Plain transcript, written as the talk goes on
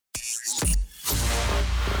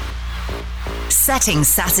setting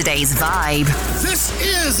Saturday's vibe. This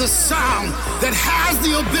is a sound that has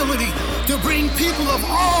the ability to bring people of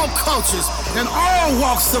all cultures and all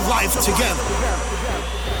walks of life together.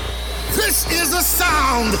 This is a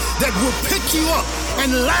sound that will pick you up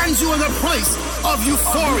and land you in a place of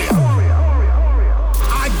euphoria.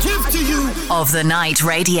 I give to you Of the Night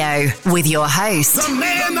Radio with your host, the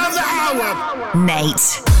man of the hour,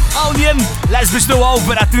 Nate. Onion, les biex nuwaw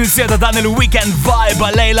vera tinsieta dan il-weekend vibe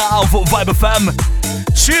għal-lejla għaw fuq Vibe FM.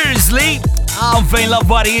 Cheers li, għaw fejn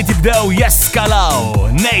l-affarijiet jibdew jeskalaw.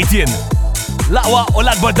 Nate jien, l-aqwa u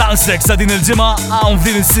l-akbar dance tracks sa din il-ġimgħa għaw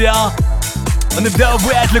f'din is-sija. U nibdew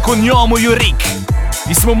b'wieħed li kun jomu jurik.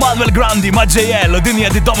 Jismu Manuel Grandi ma' JL u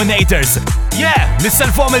dinja The Dominators. Yeah,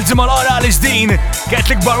 nisselfhom il-ġimgħa l-ora għal din kienet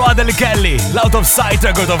l-ikbar waħda li kelli, l-Out of Sight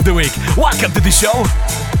Record of the Week. Welcome to the show.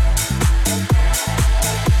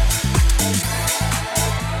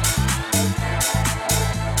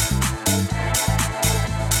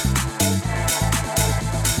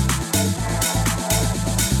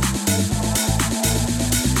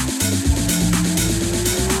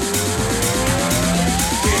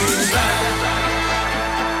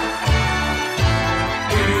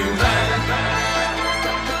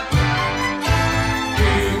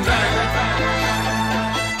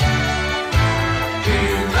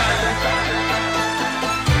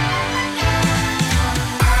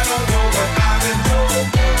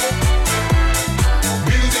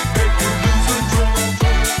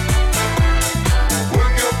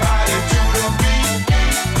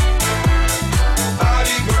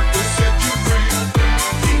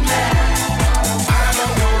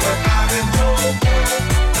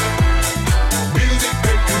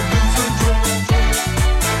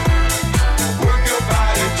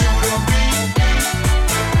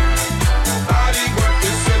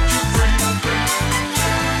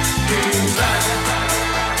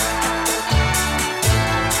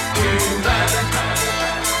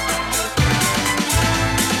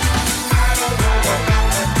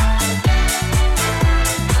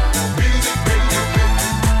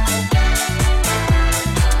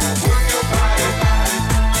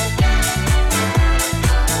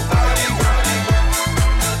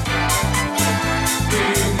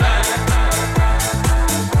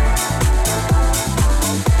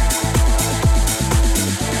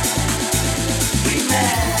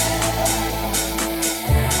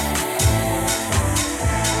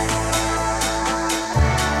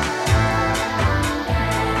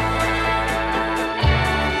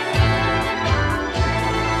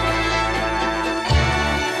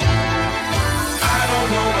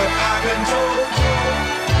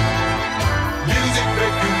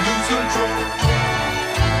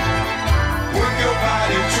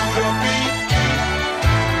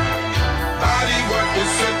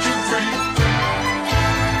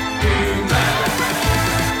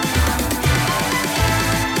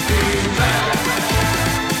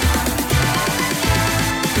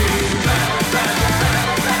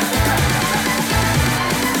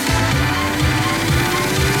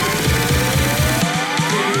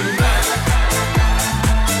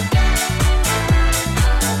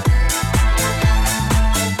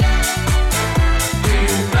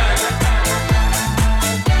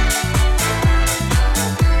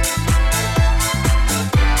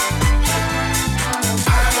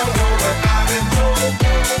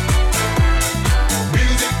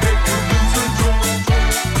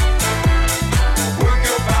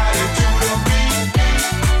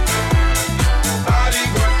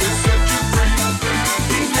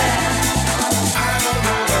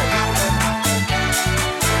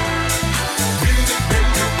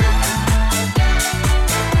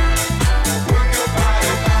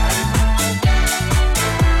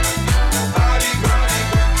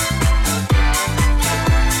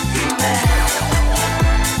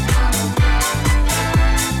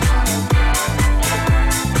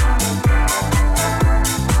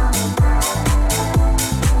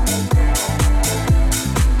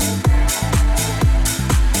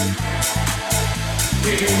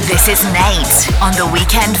 This is Nate on the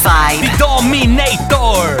Weekend Vibe. The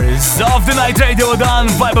Dominators of the Night Radio dan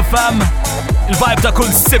Vibe FM. Il-vibe ta'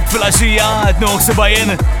 kull sibt fil-għaxija għetnu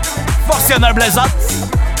xibajin. Fossi għannar blezat.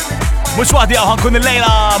 Mux waħdi għaw ħankun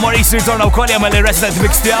il-lejla Maurice ritorna u kolja mal resident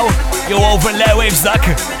mix tijaw. Jow over the waves dak.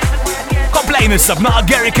 Komplejn issab naqa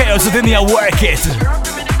Gary Chaos u dinja Work It.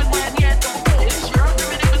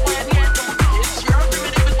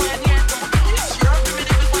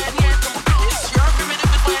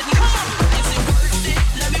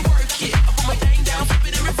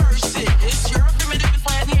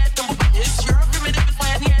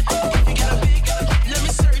 Let me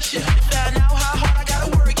search you, find out how hard I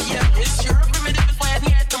gotta work, yeah. It's your primitive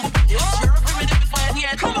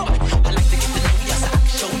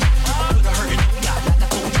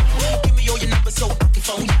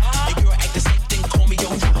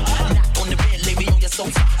so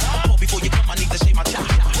tight. Pour before you come, I need to shave my chop.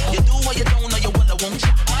 You do or you don't, or you will or won't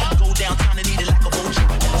chop. Go downtown and eat it like a vulture.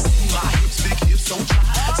 See my hips, big hips, so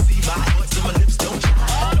dry. See my hips and my lips don't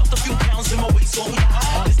dry. Lost a few pounds in my waist, so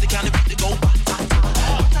high. This the kind of beat to go ba ta ta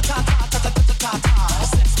ta ta ta ta ta ta ta.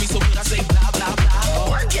 Sex me so good, I say blah blah blah.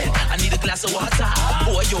 Work it, I need a glass of water.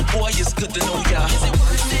 Boy, yo, boy, it's good to know ya. Is it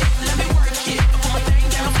worth it? Let me work it. I put my thing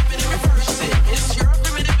down, flip it and reverse it. It's your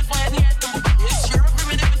primitive, it's why I need them. It's your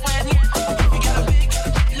primitive, it's why I need them. If you got a big,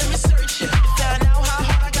 let me search it. Find out how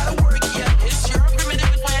hard I gotta work, yeah. It's your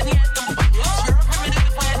primitive, it's why I need them. It's your primitive,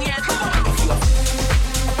 it's why I need them.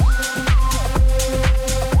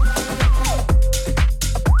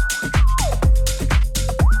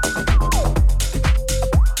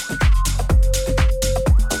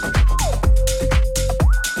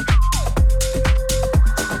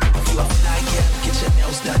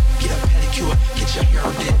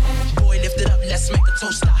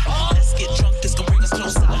 Let's get drunk, this gon' bring us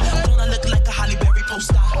closer. Don't I look like a Halle Berry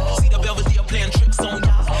poster? See the Belvedere playing tricks on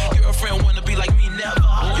ya. Girlfriend wanna be like me, never.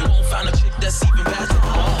 You won't find a chick that's even better.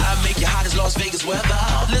 I make you hot as Las Vegas weather.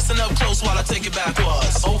 Listen up close while I take it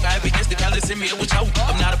backwards. Oh, I begins to listen me with you.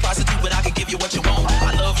 I'm not a prostitute, but I can give you what you want.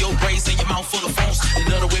 I love your braids and your mouth full of phones. You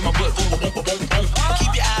love the way my butt boom, boom, boom, boom, boom.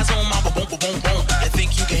 Keep your eyes on my boom, boom, boom, boom. You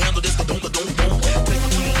think you can handle this? Don't, don't, don't. Take a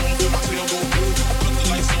little over my tail, don't move. Put the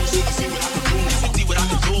lights on so you can see what I can do. See what I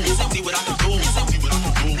can do. See what I can do. See what I can do. See what I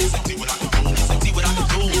can do. See what I can do. See what I can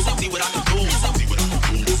do. See what I can do. See what I can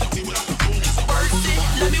do. Is it worth it?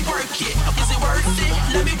 Let me work it. Is it worth it?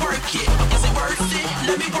 Let me work it. Is it worth it?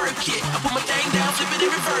 Let me work it. I put my thing down, flip it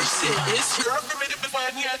and reverse it. It's your primitive, it's why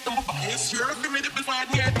I need them. It's your primitive, it's why I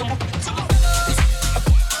need them.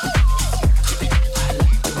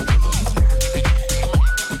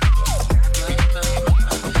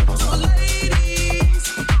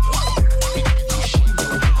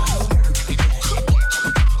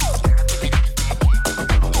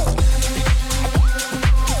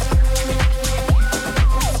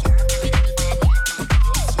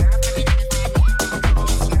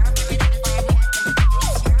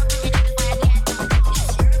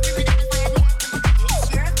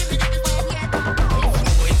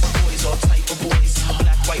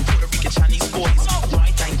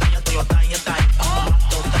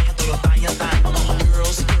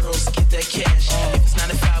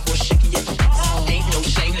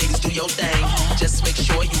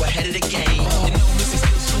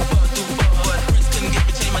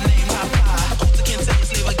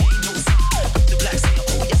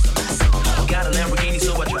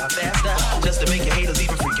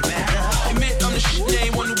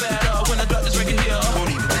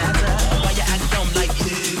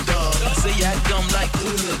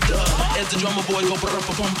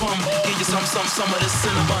 Some of this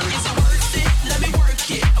cinnamon. Is it worth it? Let me work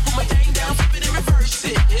it. I put my thing down, flip it and reverse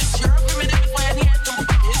it. It's your primitive, it's why I need them.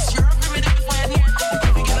 It's your primitive, it's why I need them.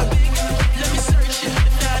 If you got a big, let me search it.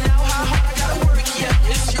 Find out how hard I gotta work, yeah.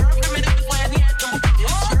 It's your primitive, it's why I need them.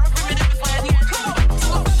 It's your primitive, it's why I need them.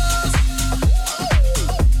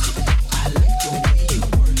 I like the way you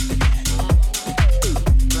work that.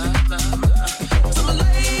 To my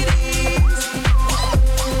ladies,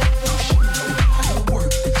 you should know how to work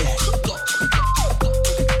that.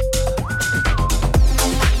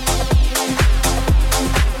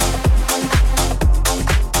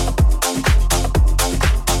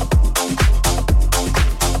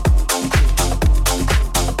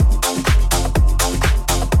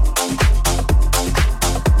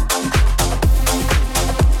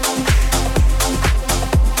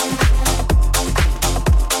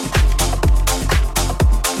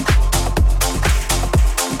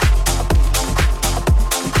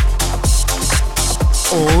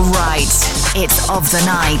 All right, it's of the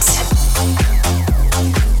night.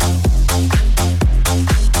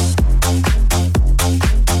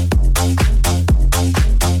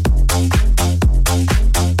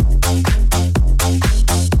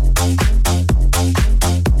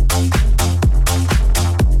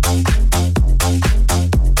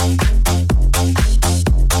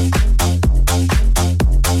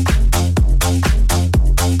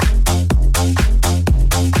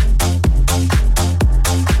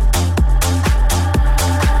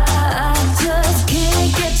 I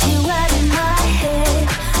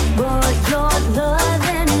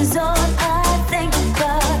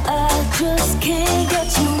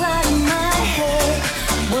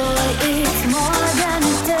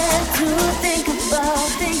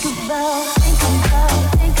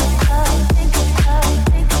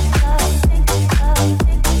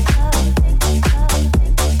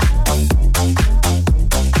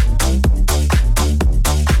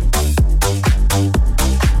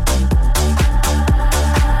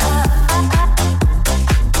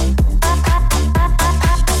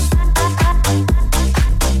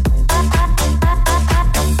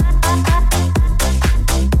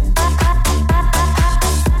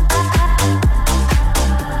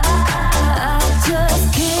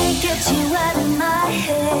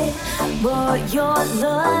Your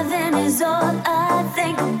loving is all I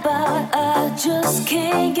think about. I just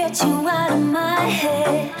can't get you out of my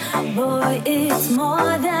head. Boy, it's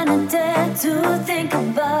more than a dare to think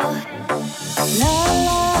about. La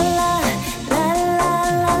la la, la la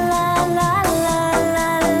la la la la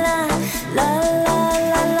la la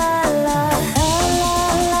la la la.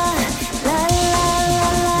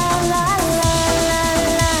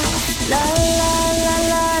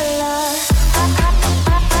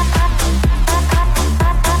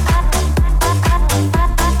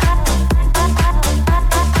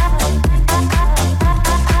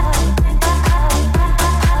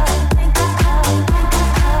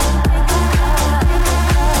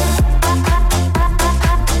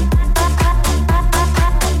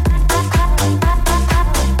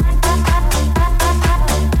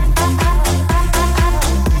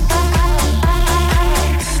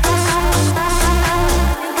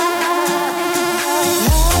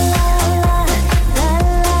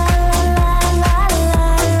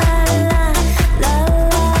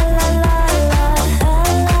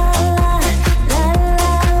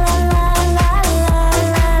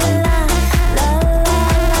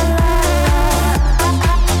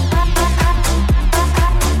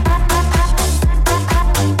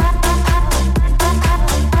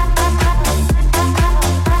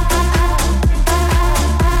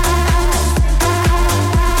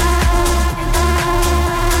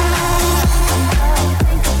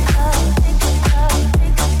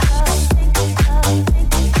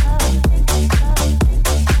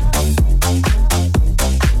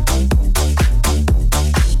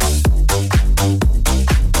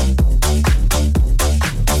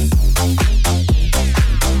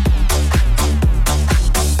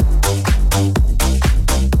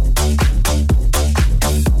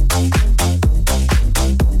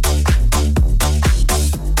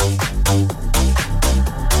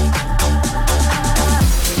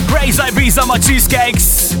 Ibiza ma'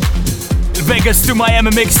 Cheesecakes, Vegas to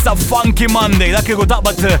Miami mix ta' Funky Monday, dak kiku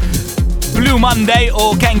taqbad Blue Monday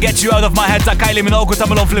u Can't Get You Out of My Head ta' Kylie Minogue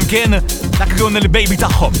tamilhom flimkien, dak kiku il-baby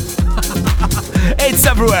tagħhom. It's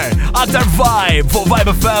everywhere, aktar vibe fuq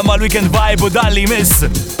Vibe FM għal Weekend Vibe u dan li miss.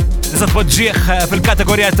 Nisa tpoġġieħ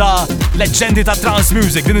fil-kategorija ta' leġendi ta' trance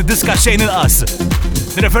music, din id-diska xejn inqas.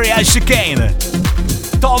 Nirreferi għal Chicane.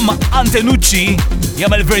 Tom Antenucci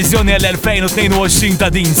jagħmel verżjoni għall-2022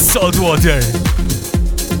 ta' din Saltwater.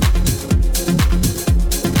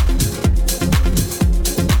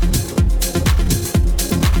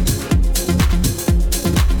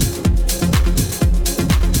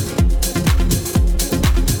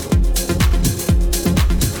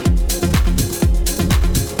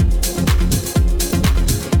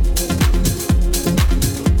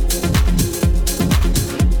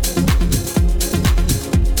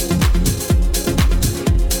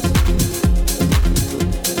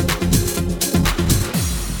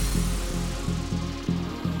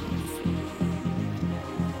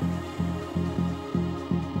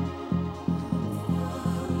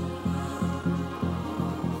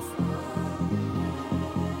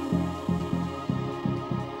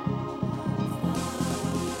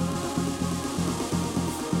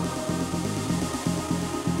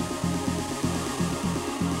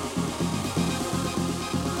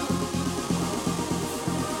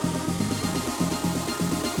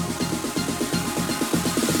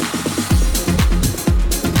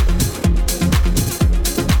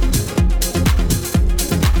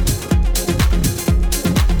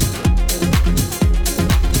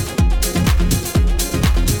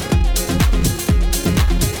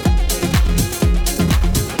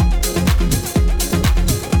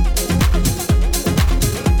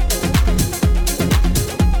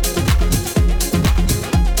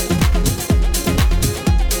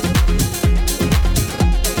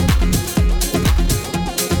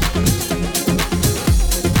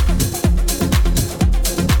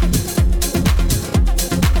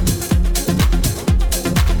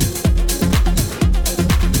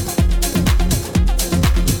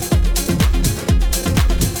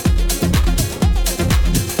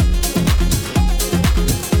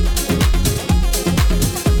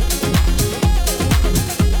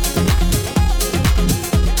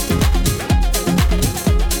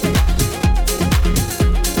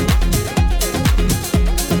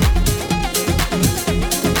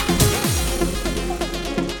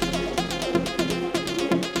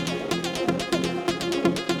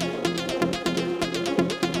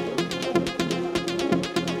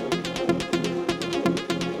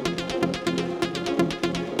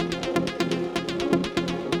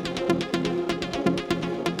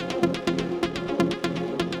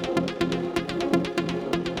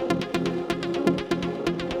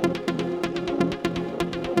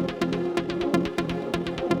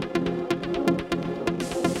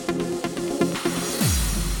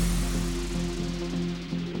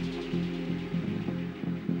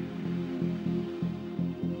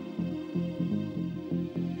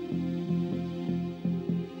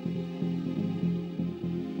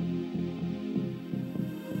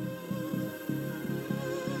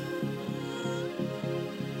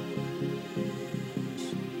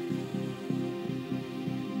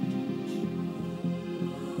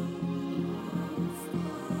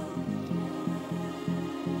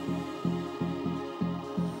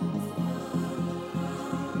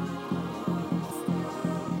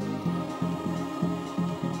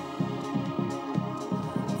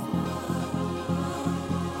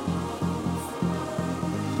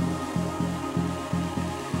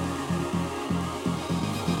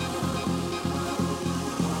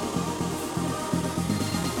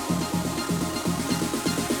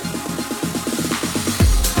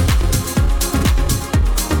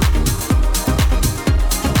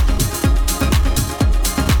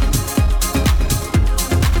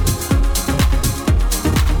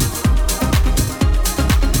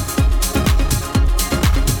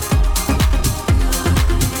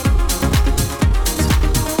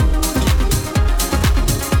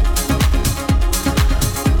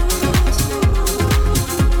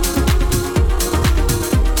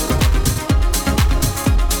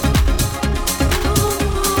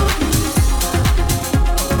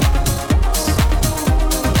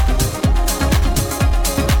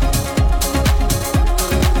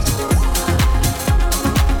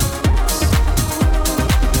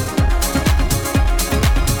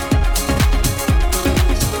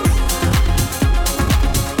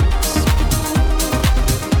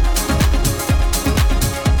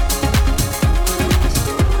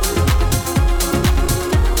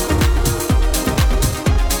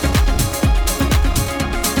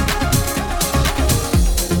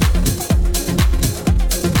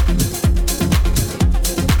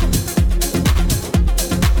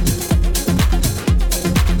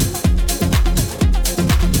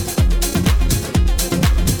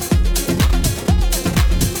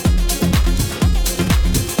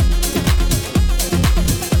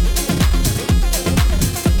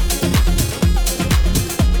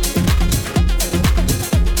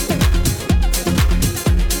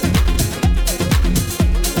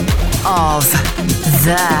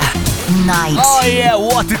 The Night. Oh yeah,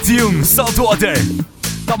 what a tune, Saltwater.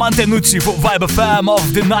 Ta' Mantenucci fuq Vibe FM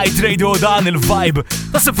of the Night Radio dan il-vibe.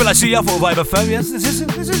 Tasib fil-axija fuq Vibe FM, yes, this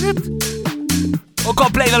is it. U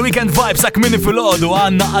komplejna l-weekend vibes sak minni fil-ħodu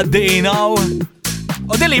għanna għaddejnaw.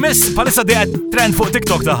 U dilli miss, palissa dijat trend fuq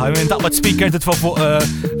TikTok taħħa, minn taqbad speaker titfa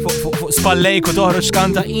fuq spallejk u toħroġ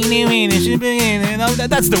kanta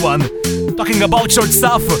that's the one. Talking about short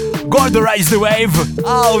stuff, Gordo Rise the Wave,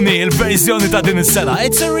 għawni il-verżjoni ta' din is-sena.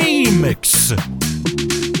 It's a remix.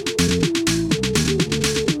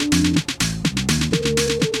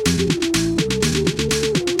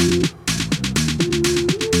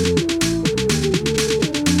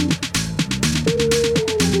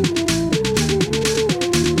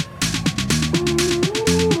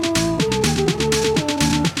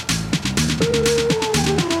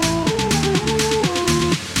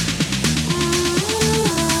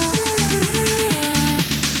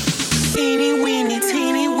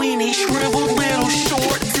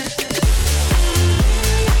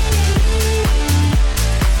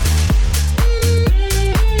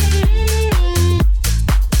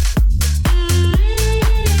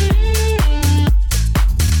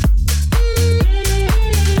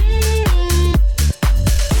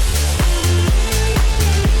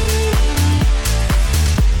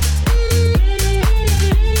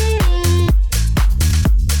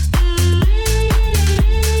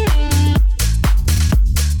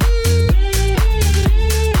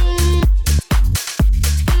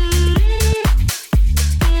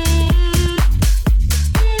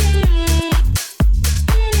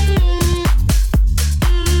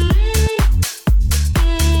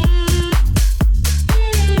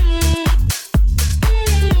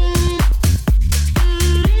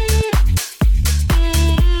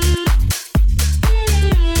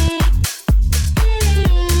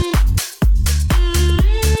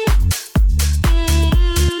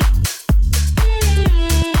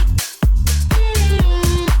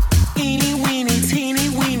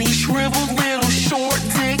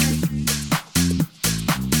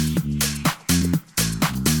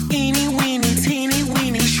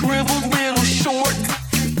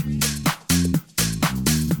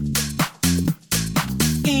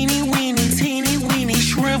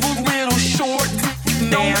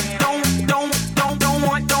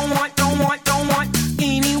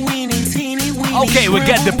 Okay, we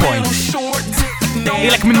get the point.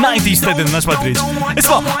 Ilek minn 90s tedin, nax Patrice.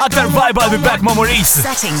 Isma, aktar vibe, I'll be back ma' Maurice.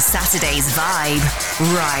 Setting Saturday's vibe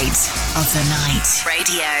right of the night.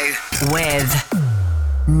 Radio with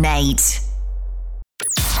Nate.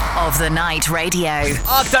 Of the Night Radio.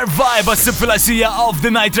 Aktar vibe għas-sifilasija of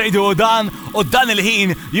the Night Radio u dan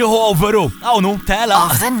il-ħin juhu overu. Awnu, tela.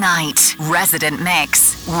 Of the Night Resident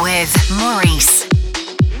Mix with Maurice.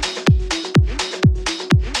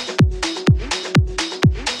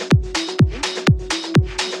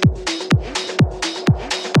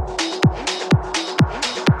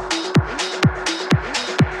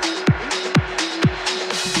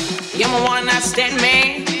 You're my one-night stand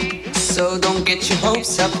man, so don't get your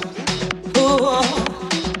hopes up. Ooh.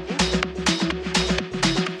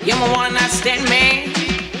 You're my one-night stand man,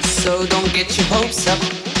 so don't get your hopes up.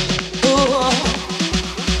 Ooh.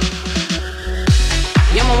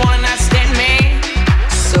 You're my one-night stand man,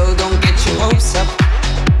 so don't get your hopes up.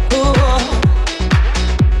 Ooh.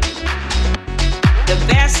 The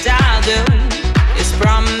best I'll do is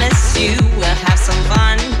promise you we'll have some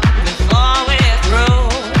fun before we're through.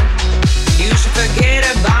 You should forget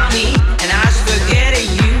about me, and I should forget of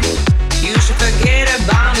you. You should forget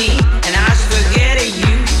about me, and I should forget of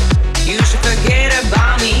you. You should forget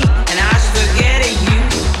about me, and I should forget of you.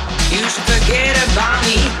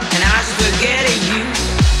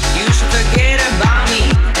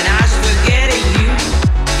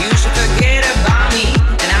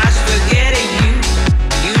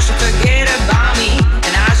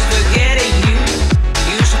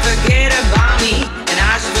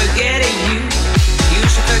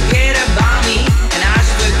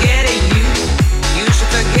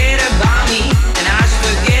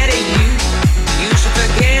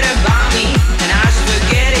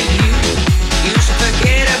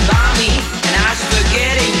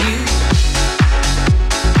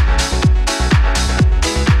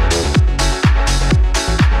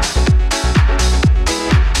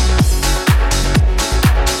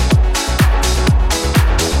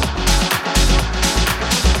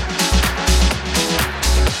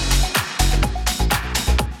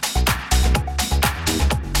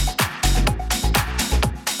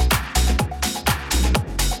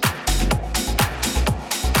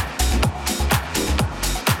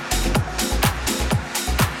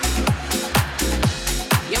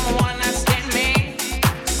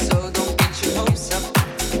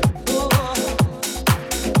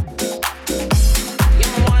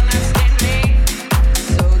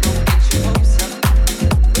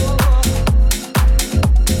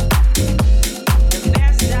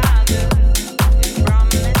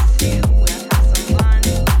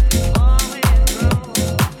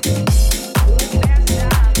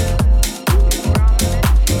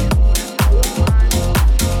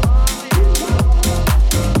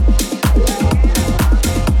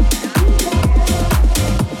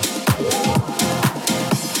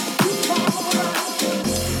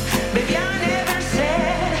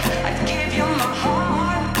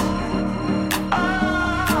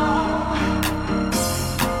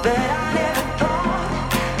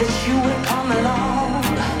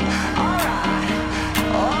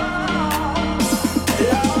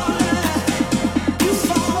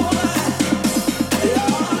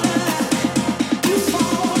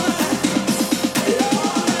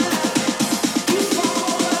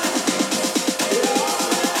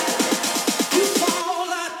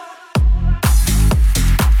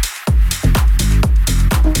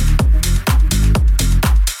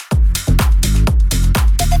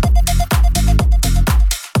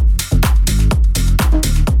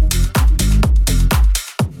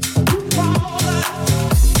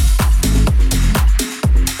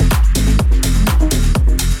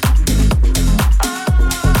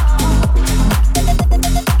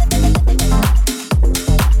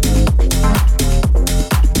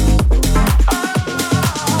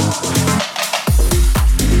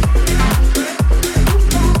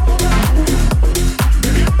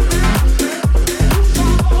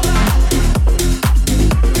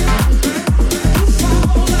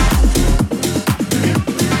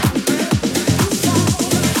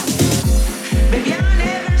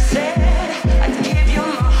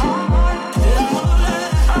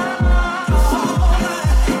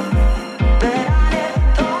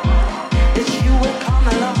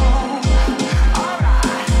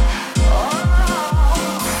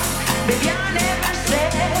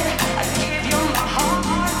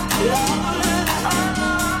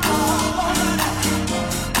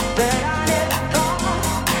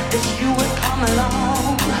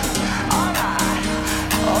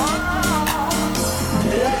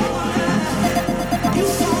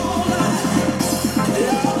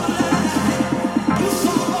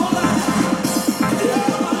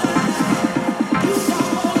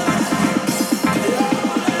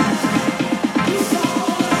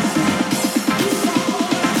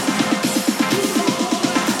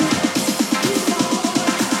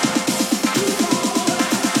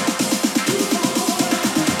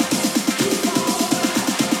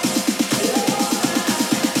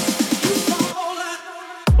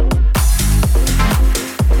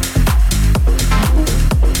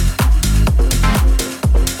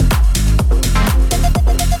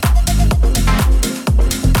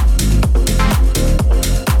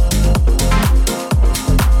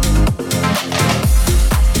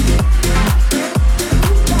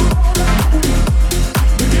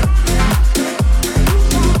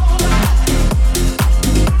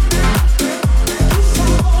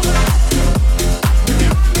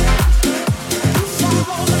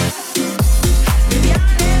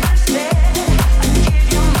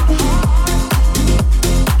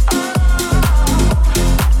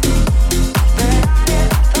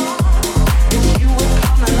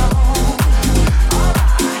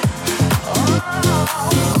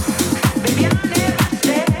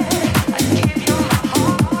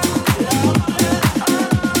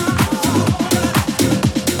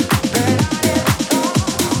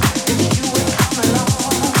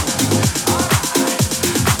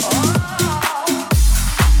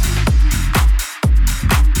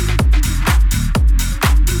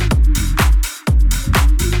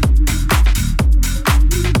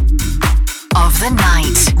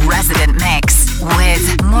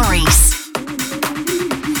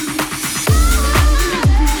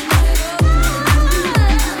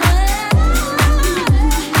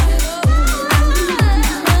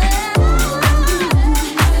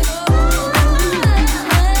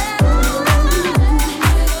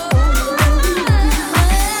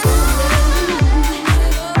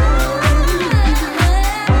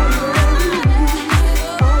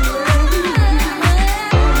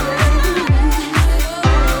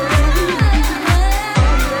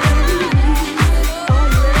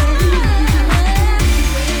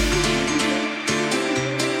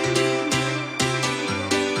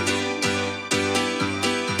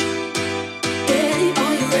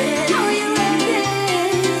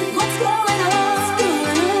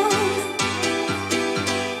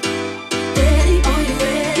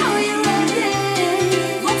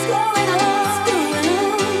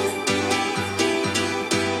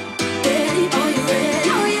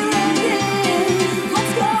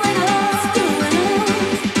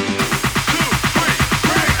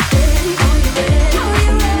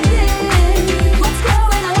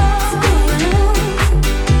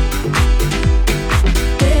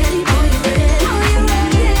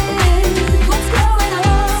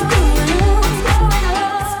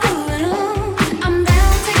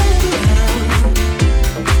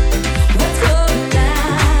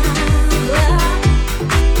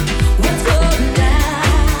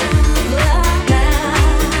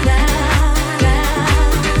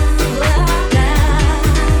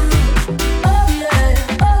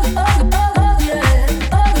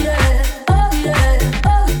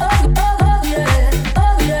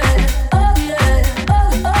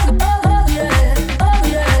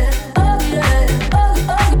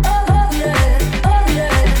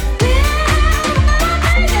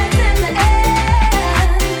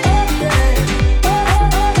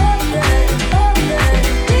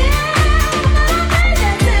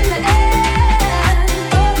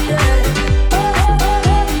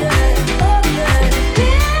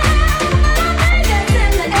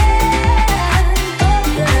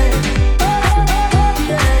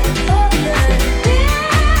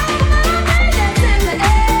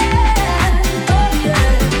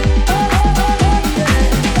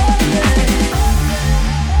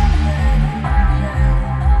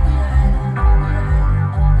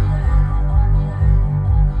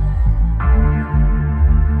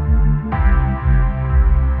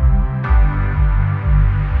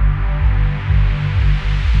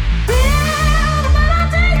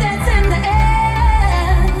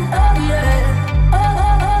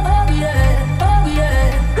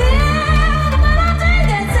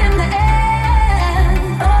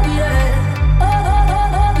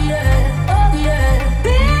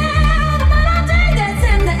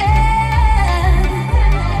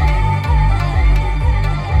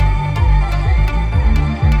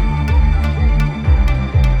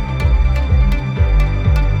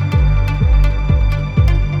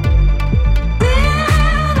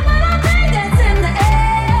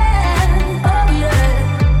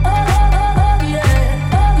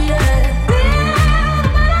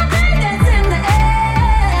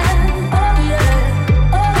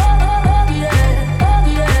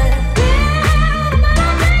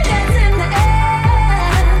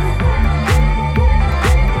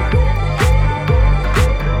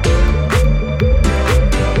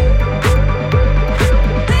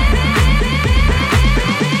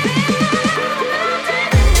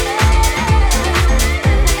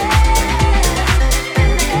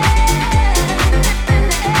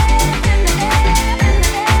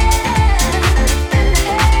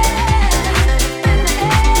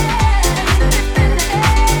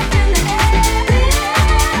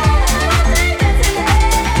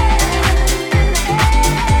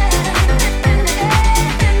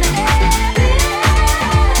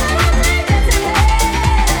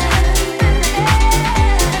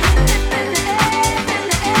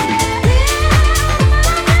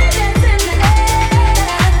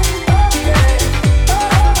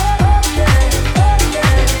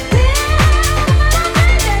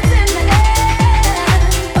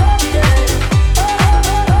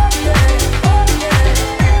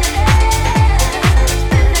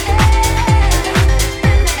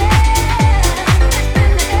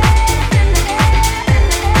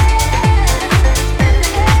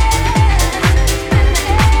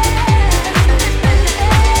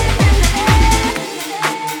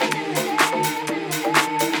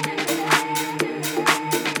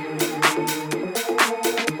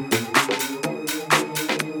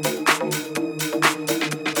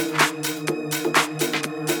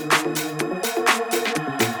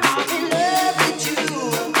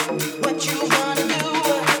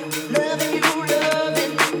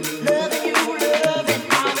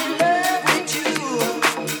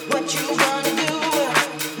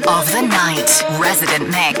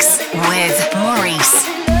 Resident Mix with Maurice.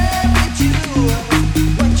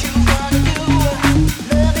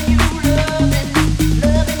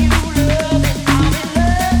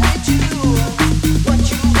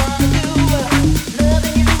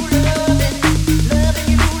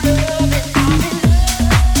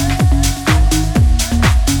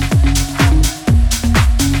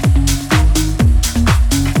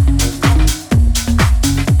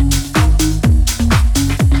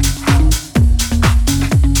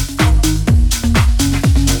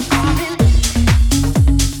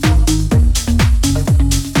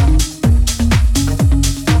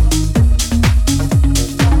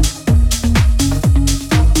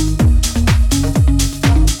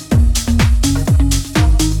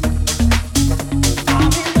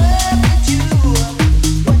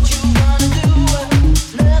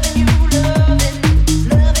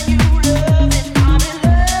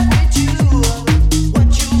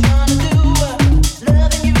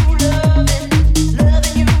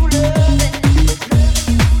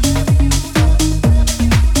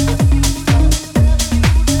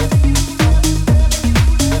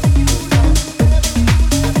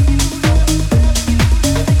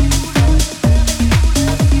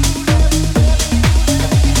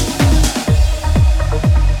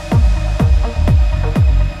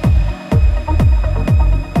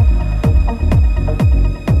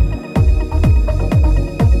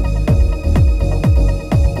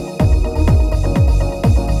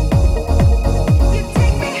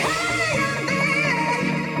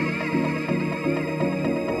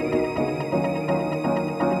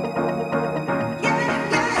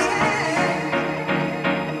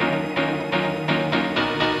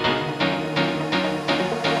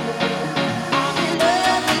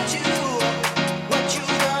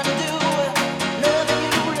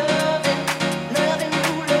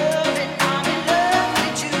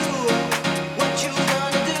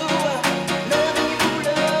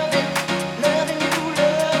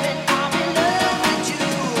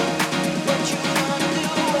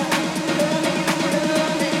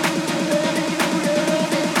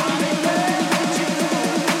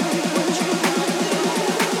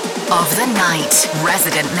 Of the night,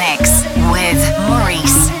 Resident Mix with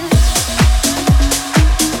Maurice.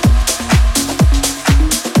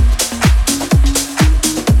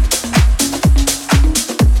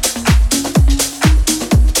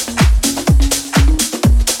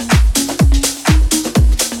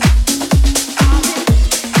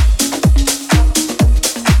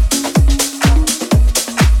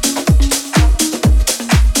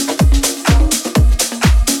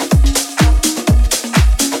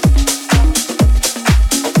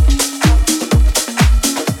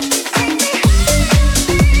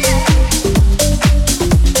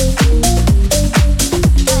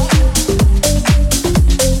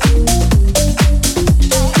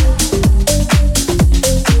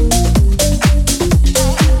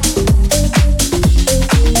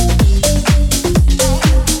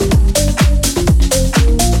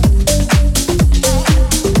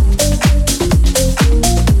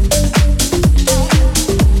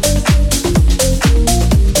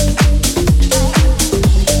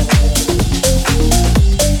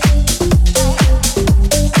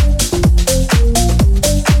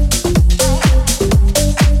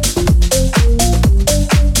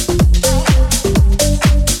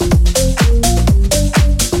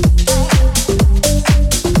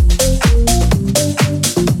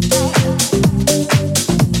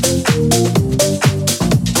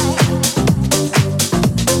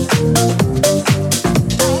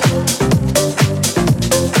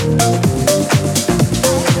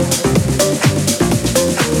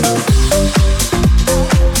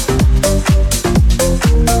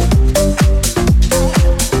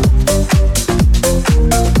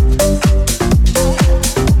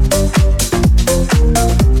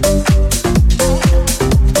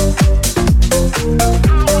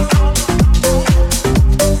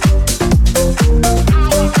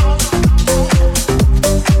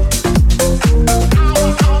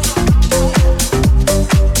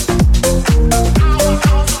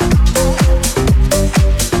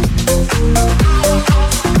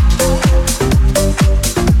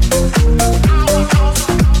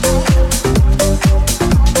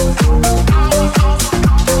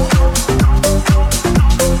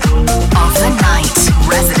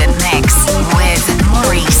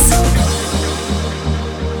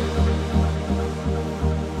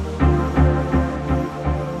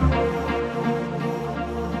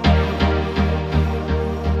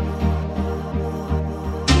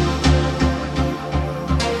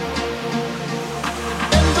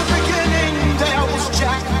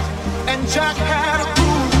 Jack had a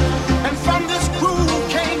groove, and from this groove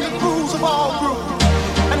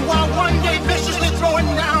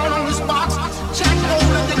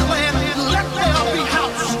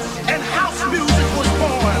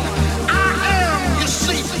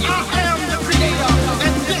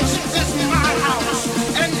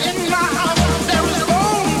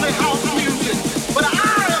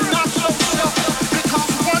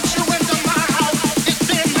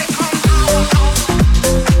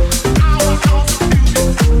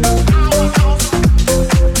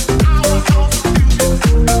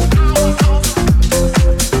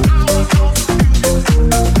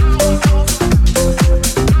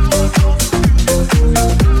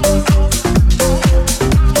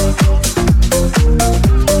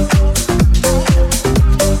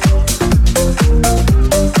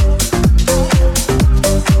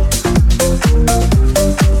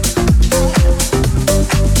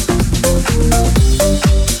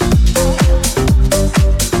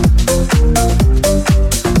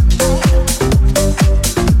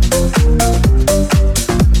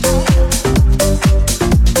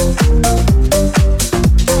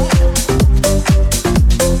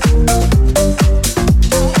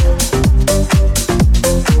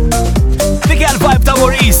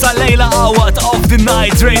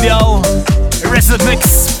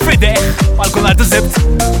għal-kun għal t-zibt.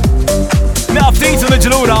 Naftit u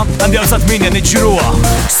nġilura, għandi għaw sat-minja nġiruwa.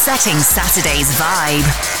 Setting Saturday's vibe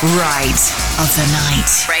right of the night.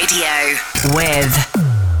 Radio with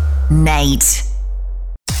Nate.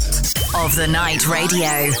 Of the Night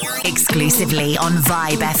Radio, exclusively on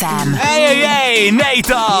Vibe FM. Hey,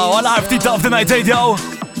 Nate, għal-ħarf of the Night Radio.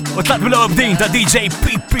 U tlat bil-għobdin ta' DJ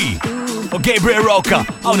PP u Gabriel Roca,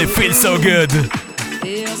 għawni Feel So Good.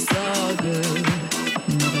 Feel so good,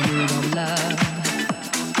 never knew that love.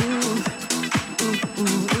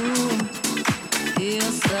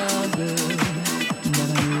 Feel so good,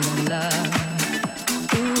 never knew that love.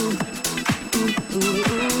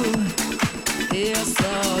 Feel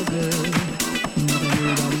so good, never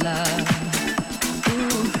knew that love.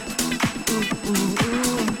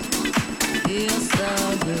 Feel so good, never knew that love. Feel so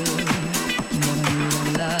good, never knew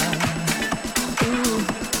that love.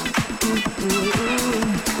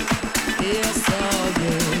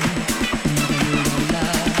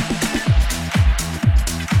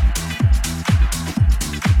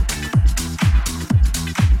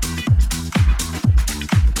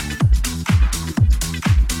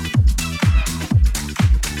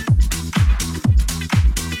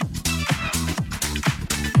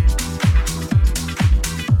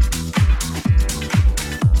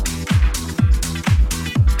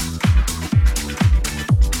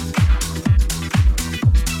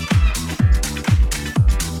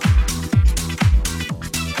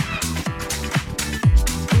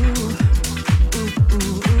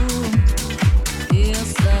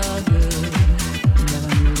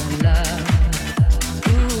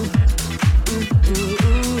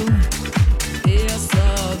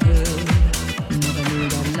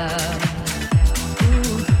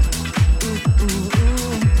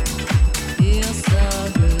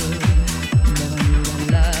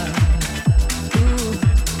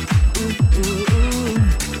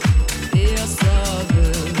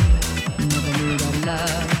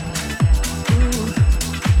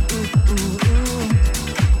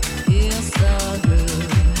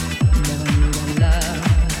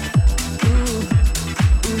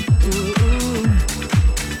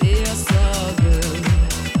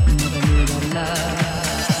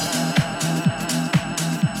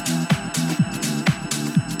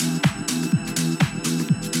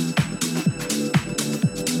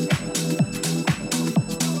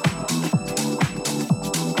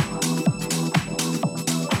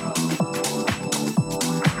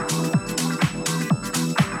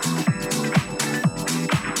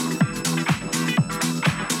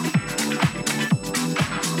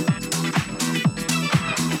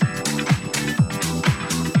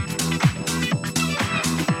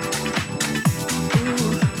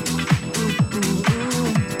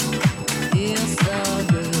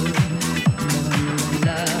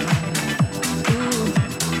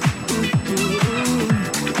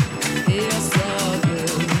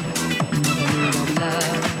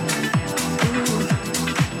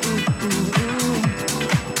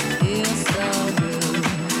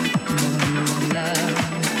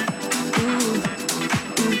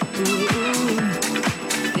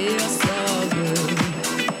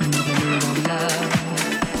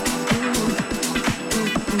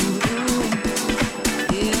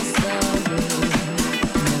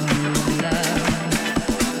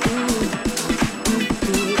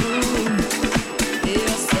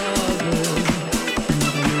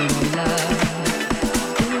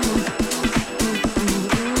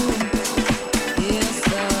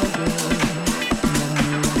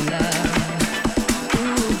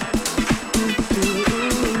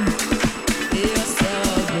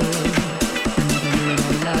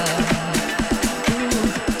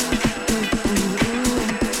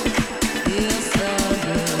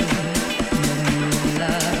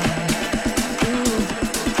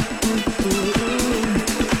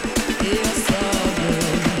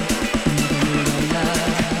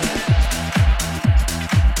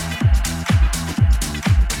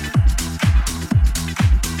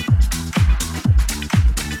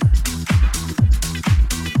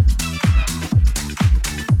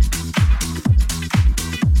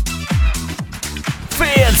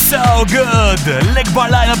 So good! L-ikbar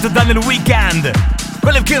line-up ta' dan il-weekend.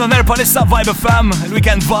 Kollim kienu nerpa lissa Vibe FM,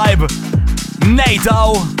 il-weekend vibe.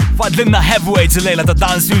 Nejtaw, fadlinna heavyweights il-lejla ta'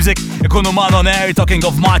 dance music. Ikunu man on air, talking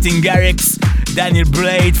of Martin Garrix, Daniel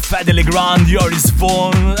Braid, Fedeli Grand, Joris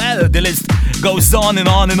Fon. The list goes on and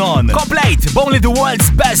on and on. Complete, only the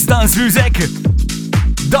world's best dance music.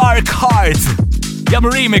 Dark Heart. Jam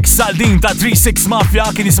remix sal din ta' 3-6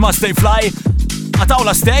 Mafia kien jisma' Stay Fly.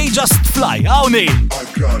 Għatawla stay, just fly, għawni. I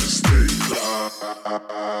gotta stay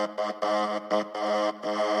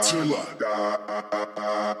till I die.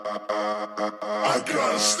 I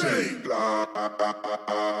gotta stay.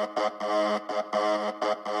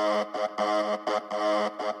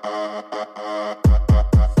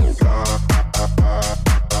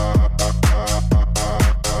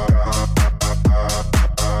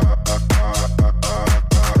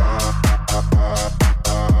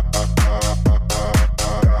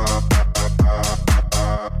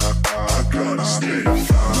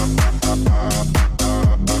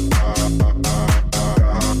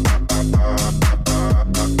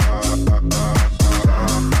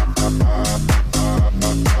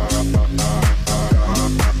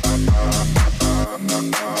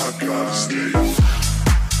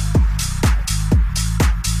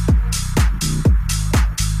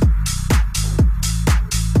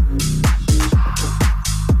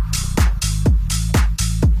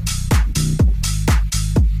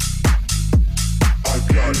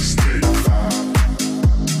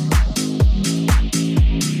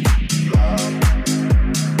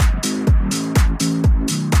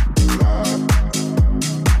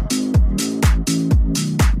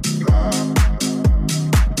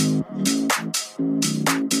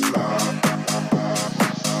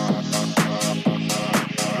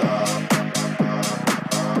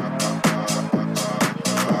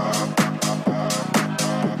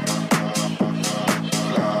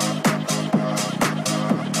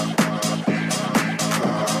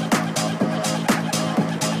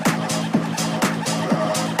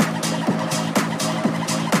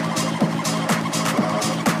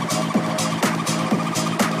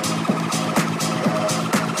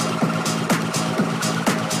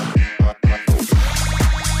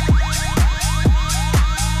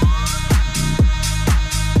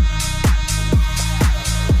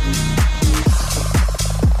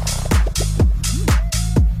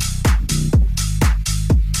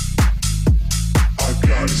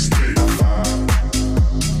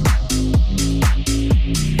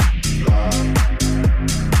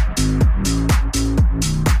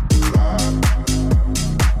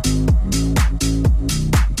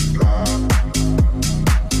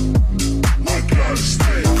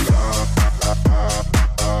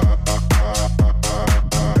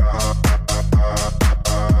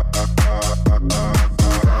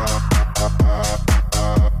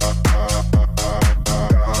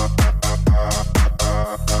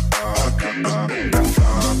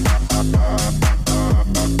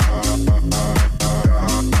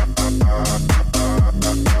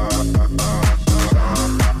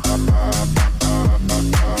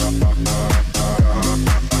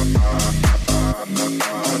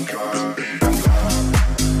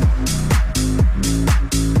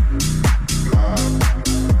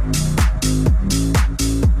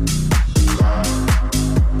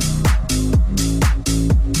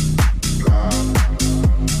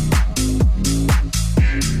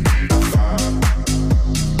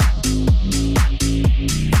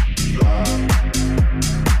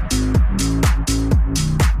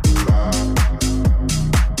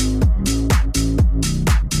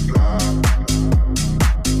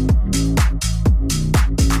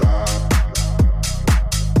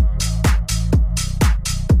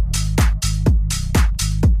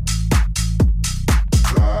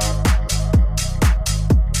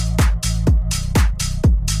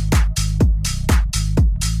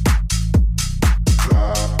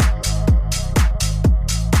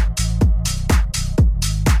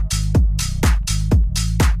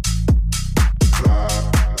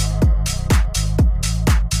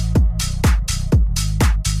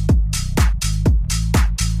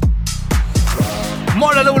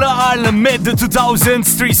 Morna l-ula għal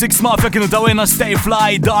mid-2000s 3-6 Mafia kienu dawina Stay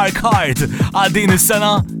Fly Dark Heart għal din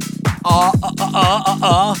is-sena.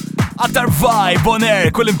 Aktar vibe on air,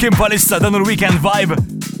 kullim kien palissa dan il-weekend vibe.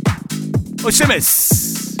 U ximis,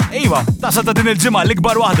 iwa, tasa ta' din il-ġimma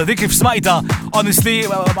l-ikbar wahda, dik kif smajta, honestly,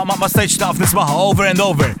 ma stajċ taf nismaħa over and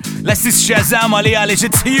over. L-essis Shazam għali għalix,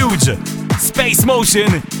 it's huge. Space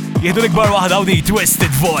Motion, jihdu l-ikbar wahda u di Twisted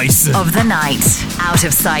Voice. Of the night, Out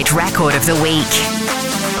of Sight record of the week.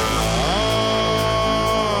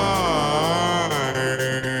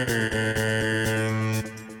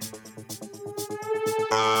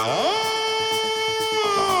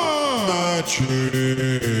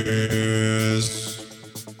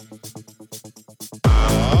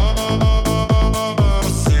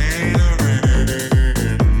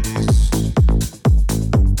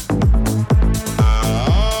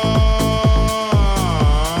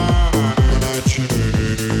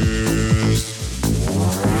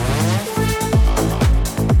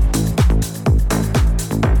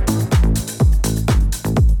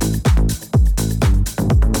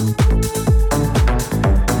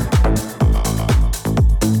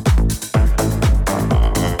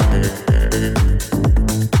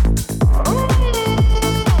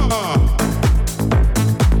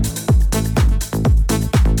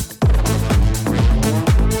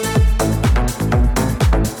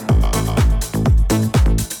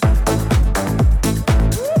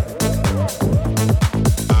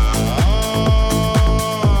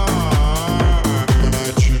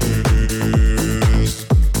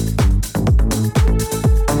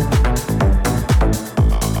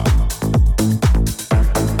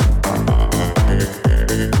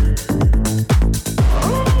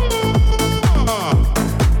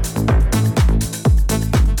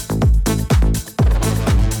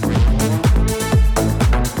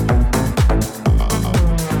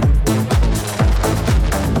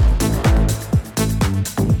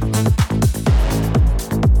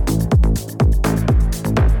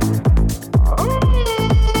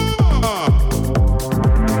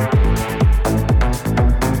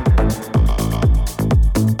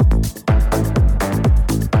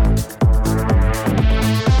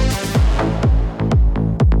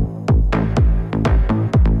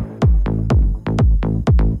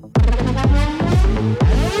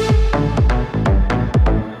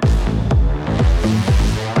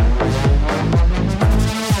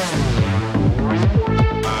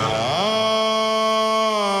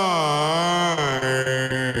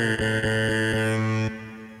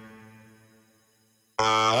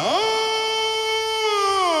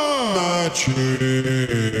 choose.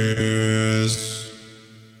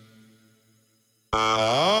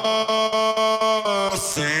 I'll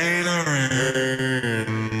say the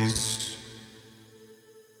rings.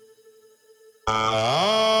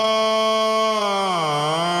 I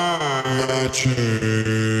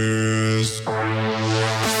choose.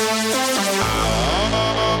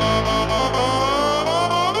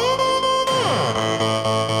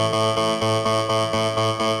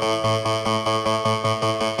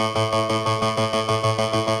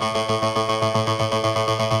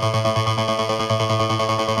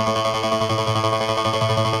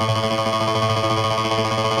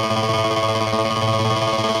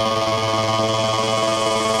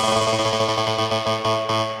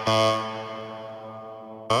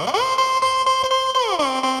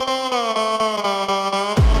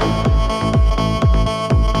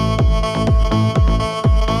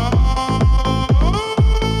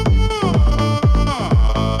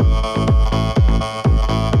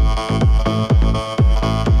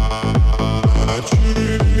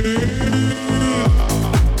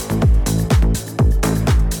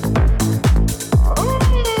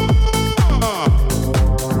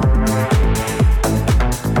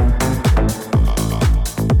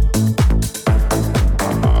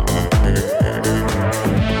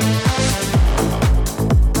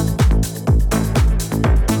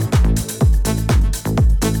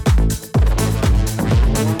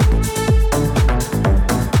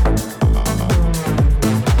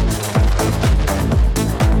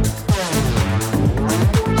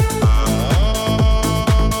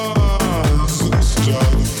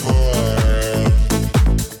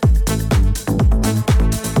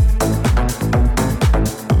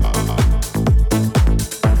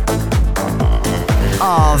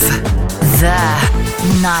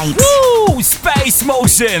 Night. Woo! Space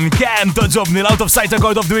Motion! Kem toġobni l-Out of Sight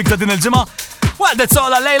Record of the Week ta' din il-ġimma? Well, that's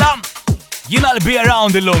all għal-lejla. Jina l-be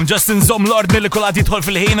around il-lum, just nżom l-ordni li kulat jitħol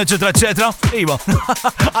fil-ħin, eccetera, eccetera. Iva,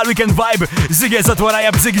 għal-weekend vibe, Ziggy Ezzat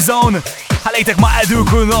warajja b'Ziggy Zone. Għalajtek ma' edu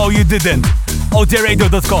ku no you didn't.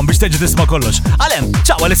 OTRadio.com biex teġi tisma' kollox. Għalem,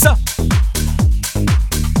 ċaw għalissa.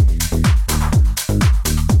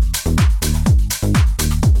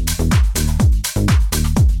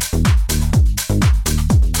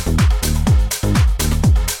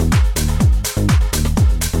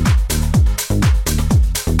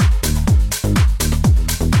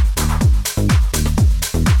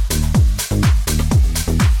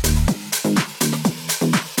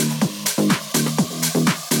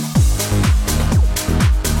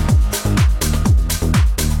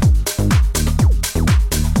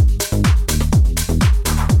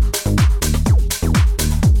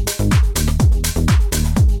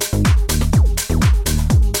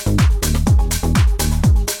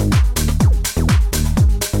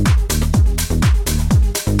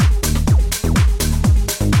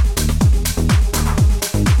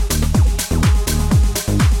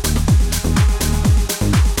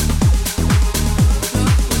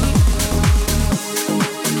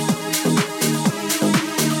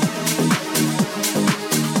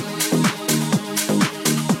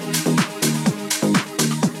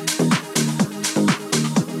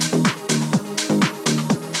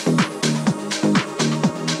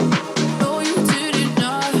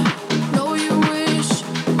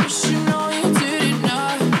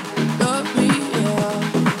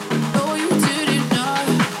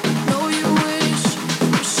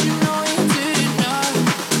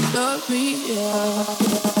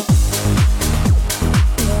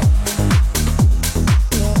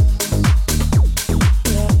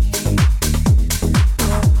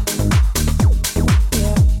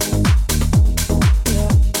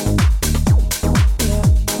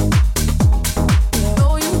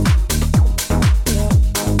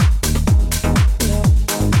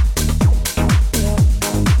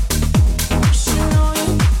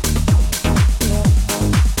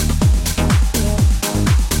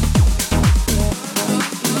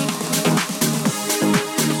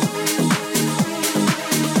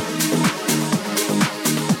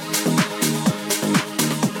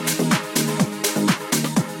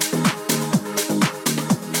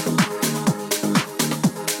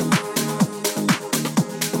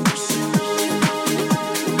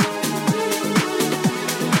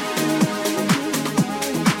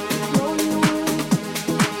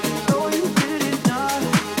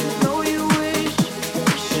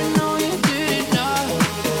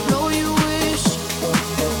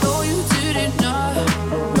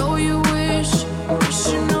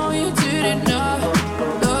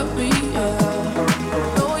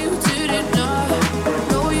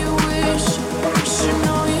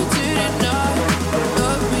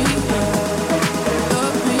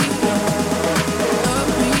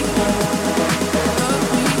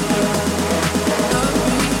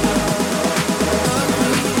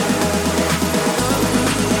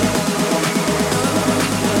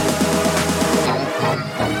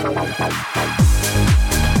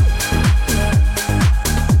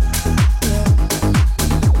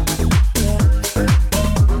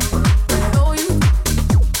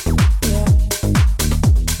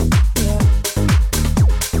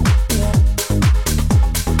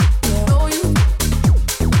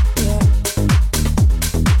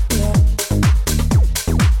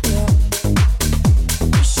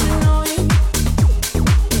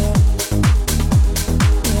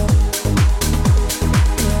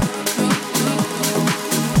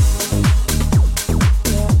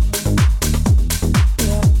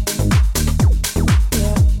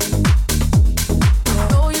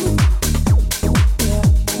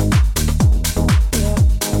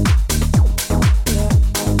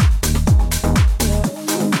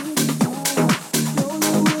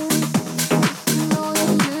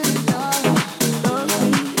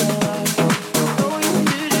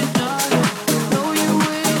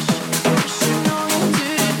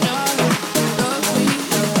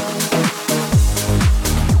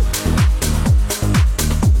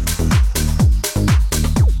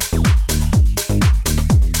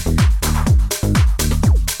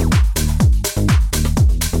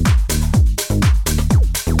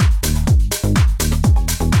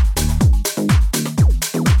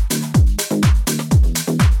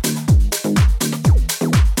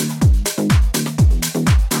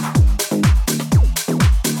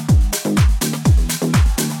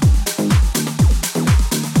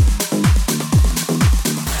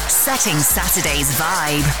 Setting Saturday's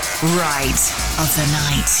vibe right of the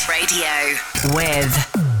night. Radio with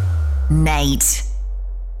Nate.